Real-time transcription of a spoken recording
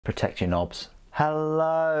Protect your knobs.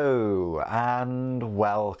 Hello and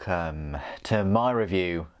welcome to my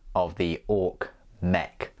review of the Ork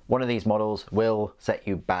mech. One of these models will set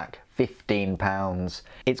you back £15.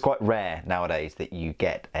 It's quite rare nowadays that you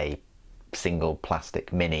get a single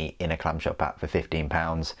plastic mini in a clamshell pack for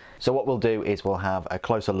 £15. So what we'll do is we'll have a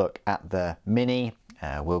closer look at the mini.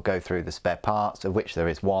 We'll go through the spare parts, of which there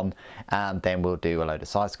is one, and then we'll do a load of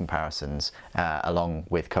size comparisons along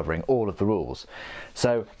with covering all of the rules.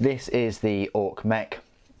 So this is the Ork mech.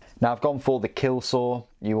 Now I've gone for the kill saw.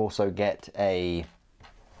 You also get a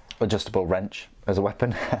adjustable wrench as a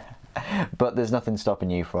weapon, but there's nothing stopping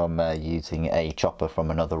you from using a chopper from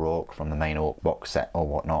another Ork, from the main Ork box set or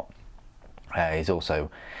whatnot. He's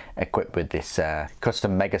also equipped with this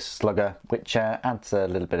custom mega slugger, which adds a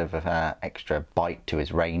little bit of extra bite to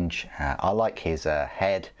his range. I like his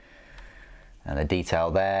head and the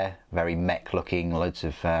detail there, very mech looking, loads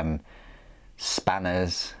of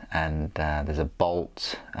spanners, and there's a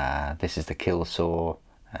bolt. This is the kill saw.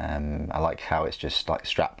 I like how it's just like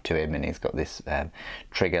strapped to him, and he's got this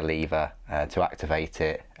trigger lever to activate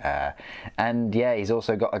it, and yeah, he's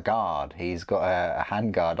also got a guard. He's got a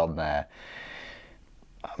hand guard on there.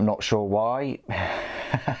 I'm not sure why.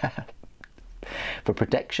 For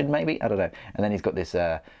protection maybe, I don't know. And then he's got this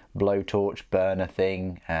blowtorch burner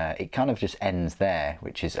thing. It kind of just ends there,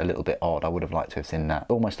 which is a little bit odd. I would have liked to have seen that.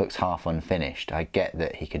 Almost looks half unfinished. I get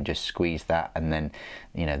that he can just squeeze that and then,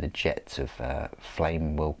 you know, the jets of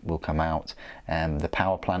flame will come out. The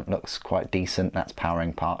power plant looks quite decent. That's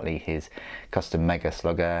powering partly his custom mega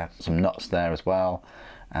slugger. Some nuts there as well,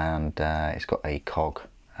 and it's got a cog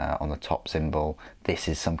on the top symbol. This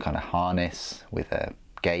is some kind of harness with a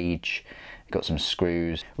gauge. Got some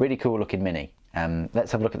screws. Really cool looking mini.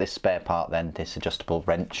 Let's have a look at this spare part then, this adjustable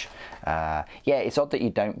wrench. Yeah, it's odd that you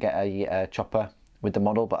don't get a chopper with the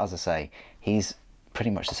model, but as I say, he's pretty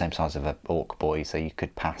much the same size of an Ork boy, so you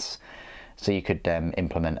could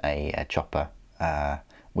implement a chopper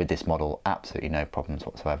with this model, absolutely no problems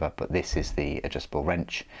whatsoever. But this is the adjustable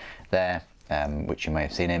wrench there, which you may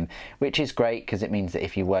have seen him, which is great because it means that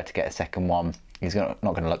if you were to get a second one, he's not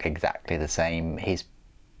going to look exactly the same. His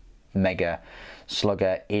mega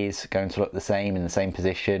slugger is going to look the same in the same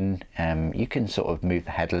position. You can sort of move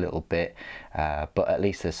the head a little bit, but at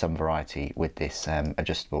least there's some variety with this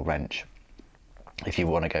adjustable wrench if you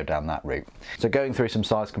want to go down that route. So going through some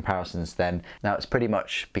size comparisons then. Now it's pretty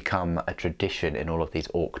much become a tradition in all of these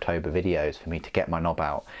Orktober videos for me to get my knob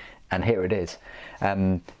out, and here it is.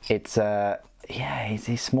 Yeah,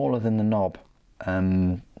 he's smaller than the knob.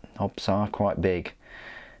 Knobs are quite big,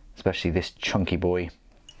 especially this chunky boy,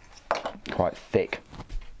 quite thick.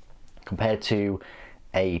 Compared to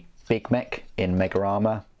a big mech in Mega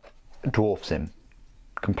Armor, dwarfs him,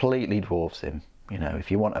 completely dwarfs him. You know,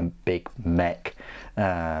 if you want a big mech,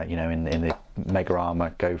 you know, in the Mega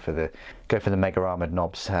Armor, go for the Mega Armored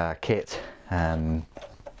knobs kit,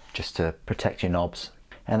 just to protect your knobs.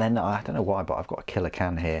 And then I don't know why, but I've got a killer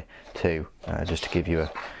can here too, just to give you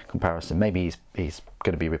a comparison. Maybe he's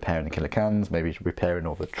going to be repairing the killer cans, maybe he's repairing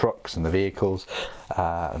all the trucks and the vehicles,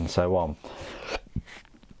 and so on.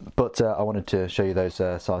 But I wanted to show you those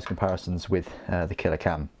size comparisons with the killer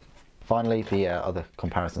can. Finally, the other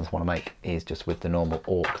comparisons I want to make is just with the normal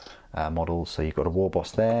Ork models. So you've got a War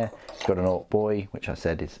Boss there, you've got an Ork boy, which I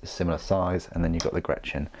said is a similar size, and then you've got the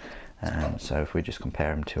Gretchen. So if we just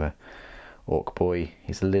compare him to a Ork boy,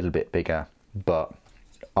 he's a little bit bigger, but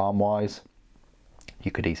arm wise you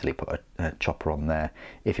could easily put a chopper on there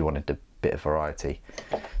if you wanted a bit of variety.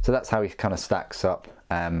 So that's how he kind of stacks up.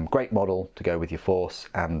 Great model to go with your force,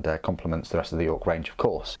 and complements the rest of the Ork range, of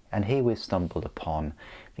course. And here we've stumbled upon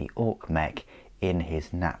the Ork mech in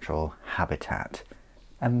his natural habitat,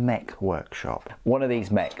 a mech workshop. One of these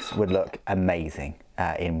mechs would look amazing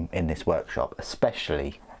in this workshop,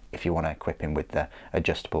 especially if you want to equip him with the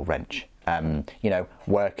adjustable wrench. You know,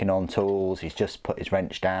 working on tools, he's just put his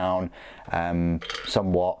wrench down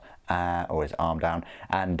somewhat, or his arm down,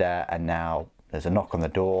 and now there's a knock on the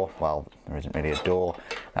door. Well, there isn't really a door,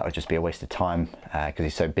 that would just be a waste of time because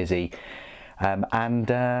he's so busy. And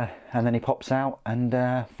then he pops out and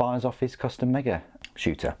fires off his custom mega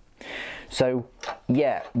shooter. So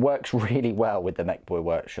yeah, works really well with the Mech Boy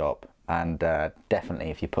workshop, and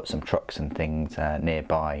definitely if you put some trucks and things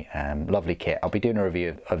nearby, lovely kit. I'll be doing a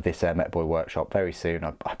review of this Mech Boy workshop very soon.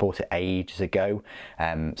 I bought it ages ago,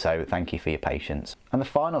 so thank you for your patience. And the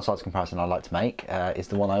final size comparison I like to make is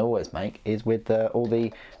the one I always make, is with all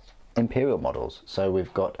the Imperial models. So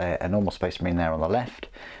we've got a normal Space Marine there on the left,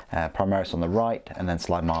 Primaris on the right, and then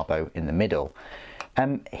Sly Marbo in the middle.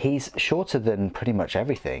 He's shorter than pretty much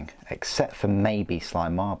everything except for maybe Sly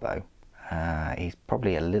Marbo. He's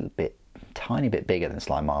probably a little bit, tiny bit bigger than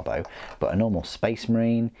Sly Marbo, but a normal Space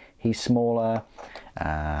Marine, he's smaller.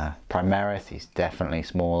 Primaris, he's definitely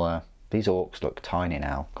smaller. These Orks look tiny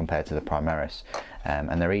now compared to the Primaris,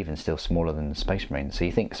 and they're even still smaller than the Space Marines. So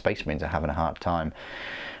you think Space Marines are having a hard time.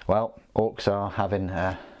 Well, Orks are having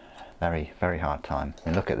a very, very hard time. I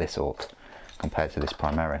mean, look at this Ork compared to this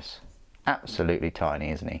Primaris. Absolutely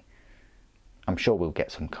tiny, isn't he? I'm sure we'll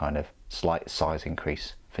get some kind of slight size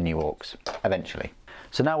increase for new Orks eventually.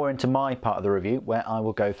 So now we're into my part of the review, where I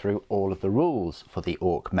will go through all of the rules for the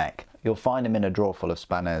Ork mech. You'll find them in a drawer full of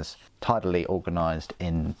spanners, tidily organised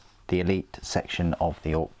in the Elite section of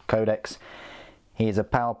the Ork Codex. He is a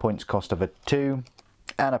power points cost of a 2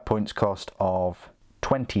 and a points cost of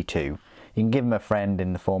 22. You can give him a friend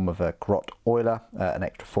in the form of a Grot Oiler, an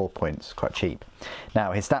extra 4 points, quite cheap.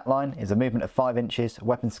 Now his stat line is a movement of 5 inches,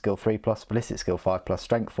 weapon skill 3+, ballistic skill 5+,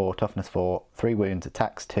 strength 4, toughness 4, 3 wounds,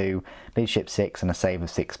 attacks 2, leadership 6 and a save of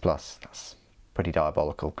 6+. That's pretty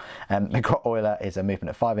diabolical. The Grot Oiler is a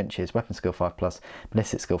movement of 5 inches, weapon skill 5+,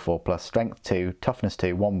 ballistic skill 4+, strength 2, toughness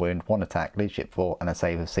 2, 1 wound, 1 attack, leadership 4 and a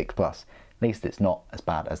save of 6+. At least it's not as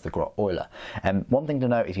bad as the Grot Oiler. One thing to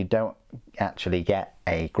note is you don't actually get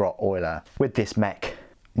a Grot Oiler with this mech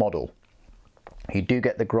model. You do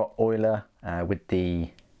get the Grot Oiler with the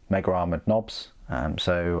Mega Armoured knobs,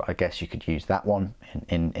 so I guess you could use that one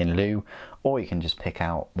in lieu, or you can just pick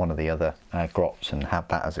out one of the other Grots and have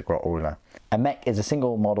that as a Grot Oiler. A mech is a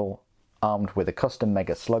single model armed with a custom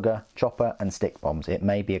Mega Slugger, chopper and stick bombs. It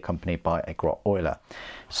may be accompanied by a Grot Oiler.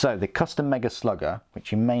 So the custom Mega Slugger,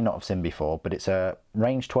 which you may not have seen before, but it's a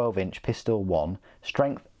range 12-inch, pistol 1,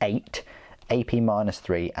 strength 8, AP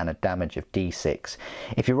 -3 and a damage of D6.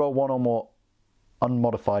 If you roll 1 or more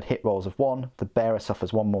unmodified hit rolls of 1, the bearer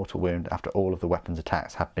suffers 1 mortal wound after all of the weapon's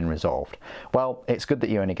attacks have been resolved. Well, it's good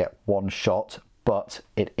that you only get 1 shot, but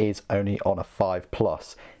it is only on a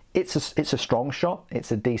 5+. It's a strong shot,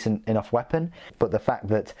 it's a decent enough weapon, but the fact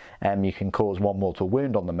that you can cause 1 mortal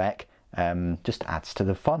wound on the mech just adds to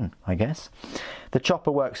the fun, I guess. The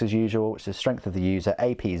chopper works as usual, which is strength of the user,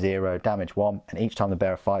 AP 0, damage 1, and each time the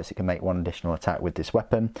bearer fights it can make 1 additional attack with this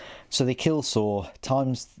weapon. So the kill saw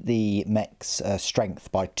times the mech's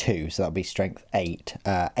strength by 2, so that'll be strength 8,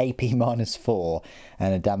 AP -4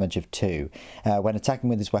 and a damage of 2. When attacking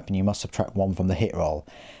with this weapon you must subtract 1 from the hit roll.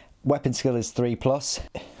 Weapon skill is 3+,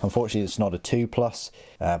 unfortunately it's not a 2+,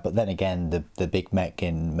 but then again the big mech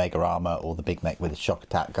in Mega Armour or the big mech with a shock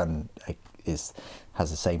attack gun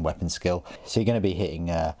has the same weapon skill. So you're going to be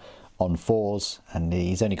hitting on 4s, and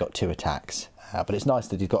he's only got 2 attacks, but it's nice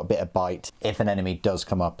that he's got a bit of bite if an enemy does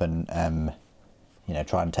come up and you know,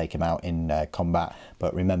 try and take him out in combat.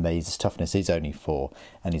 But remember, his toughness is only 4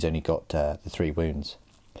 and he's only got the 3 wounds.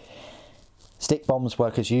 Stick bombs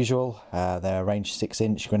work as usual. They're a range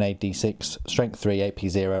 6-inch, grenade D6, strength 3, AP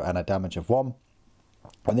 0 and a damage of 1.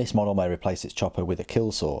 And this model may replace its chopper with a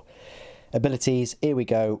kill saw. Abilities, here we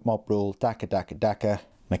go, mob rule, Daka,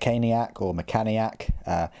 Mekaniac or Mekaniac.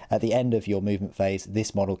 At the end of your movement phase,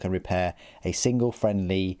 this model can repair a single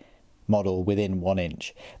friendly model within 1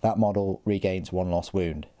 inch. That model regains 1 lost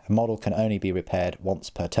wound. A model can only be repaired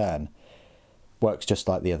once per turn. Works just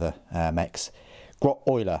like the other mechs. Grot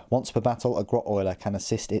Oiler. Once per battle, a Grot Oiler can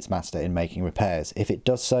assist its master in making repairs. If it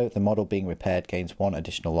does so, the model being repaired gains 1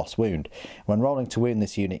 additional lost wound. When rolling to wound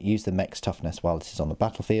this unit, use the mech's toughness while it is on the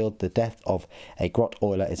battlefield. The death of a Grot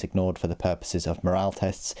Oiler is ignored for the purposes of morale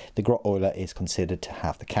tests. The Grot Oiler is considered to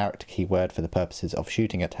have the character keyword for the purposes of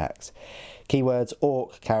shooting attacks. Keywords: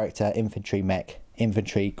 Ork, character, infantry, mech,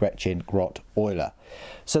 infantry, Gretchen, Grot, Oiler.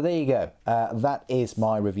 So there you go. That is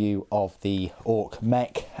my review of the Ork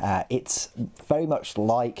mech. It's very much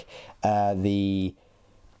like the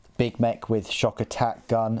big mech with shock attack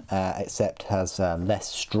gun, except has less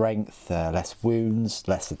strength, less wounds,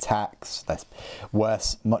 less attacks,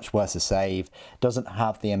 much worse a save. Doesn't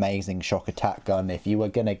have the amazing shock attack gun. If you were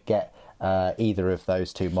going to get either of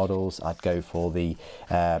those 2 models, I'd go for the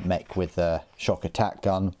mech with the shock attack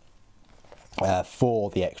gun. For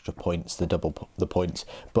the extra points, double the points,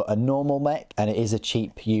 but a normal mech, and it is a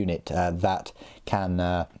cheap unit that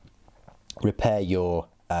can repair your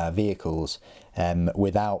vehicles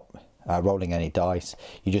without rolling any dice.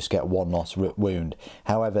 You just get 1 lost wound.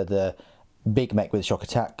 However, the big mech with shock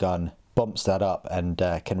attack gun bumps that up and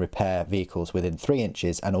can repair vehicles within 3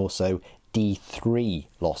 inches and also D3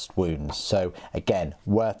 lost wounds. So again,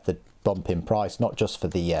 worth the bump in price, not just for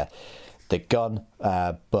the gun,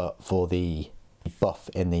 but for the buff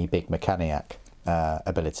in the big Mekaniac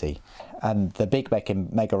ability. And the big mech in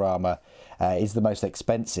Mega Armour is the most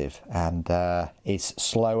expensive and is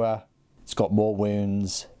slower, it's got more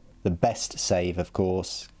wounds, the best save of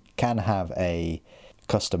course, can have a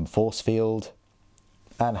custom force field,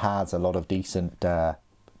 and has a lot of decent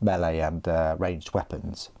melee and ranged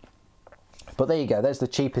weapons. But there you go, there's the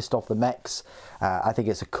cheapest of the mechs. I think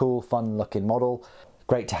it's a cool, fun looking model.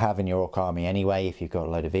 Great to have in your Ork army anyway if you've got a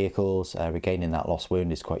load of vehicles. Regaining that lost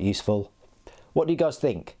wound is quite useful. What do you guys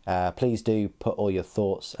think? Please do put all your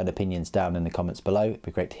thoughts and opinions down in the comments below. It'd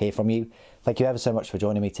be great to hear from you. Thank you ever so much for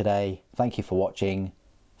joining me today. Thank you for watching.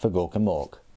 For Gork and Mork.